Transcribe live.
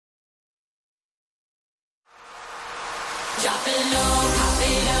Drop it low, pop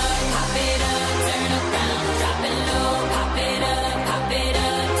it up, turn around. Drop it low, pop it up,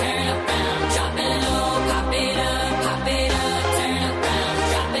 turn around. Drop it low, pop it up, turn around. Drop it low, pop it up, turn around.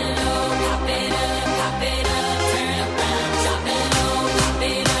 Drop it low, pop it up, turn around. Drop it low,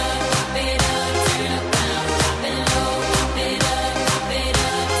 pop it up, turn around. Drop it low, pop it up, turn around. Drop it low, pop it up,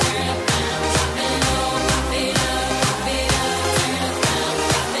 turn around.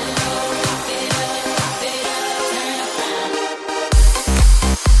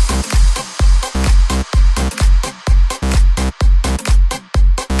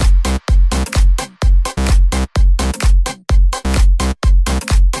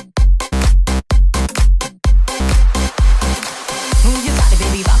 Move your body,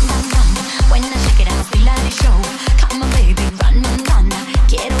 baby, bum, bum, bum. When I shake it, I'ma feel like the show. Come on, baby, run, run, run.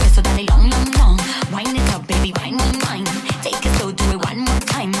 Quiero eso, dale long, long, long. Wind it up, baby, wine, wine, wine. Take it slow, do it one more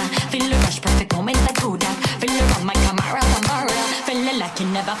time. Feel the rush, perfect moment like Kodak. Feel it on my camera, camera. Feel it like you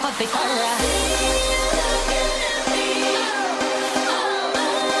never fought before.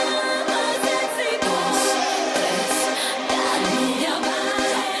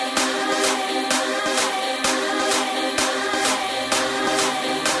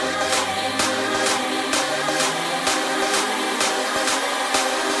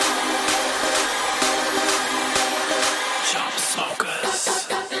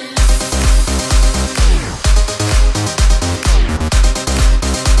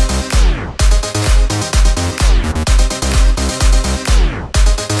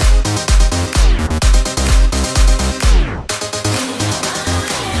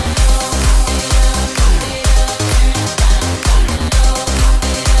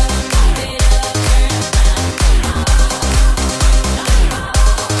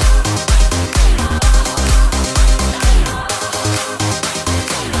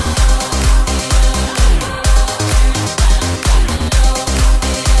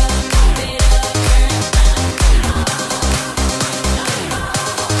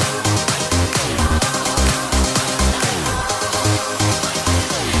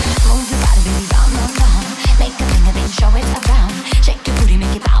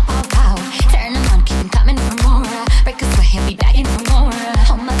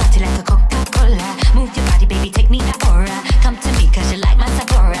 Take me that aura. Come to me cause you like my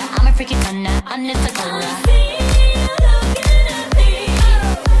Sephora. I'm a freaking runner, I'm Sakura.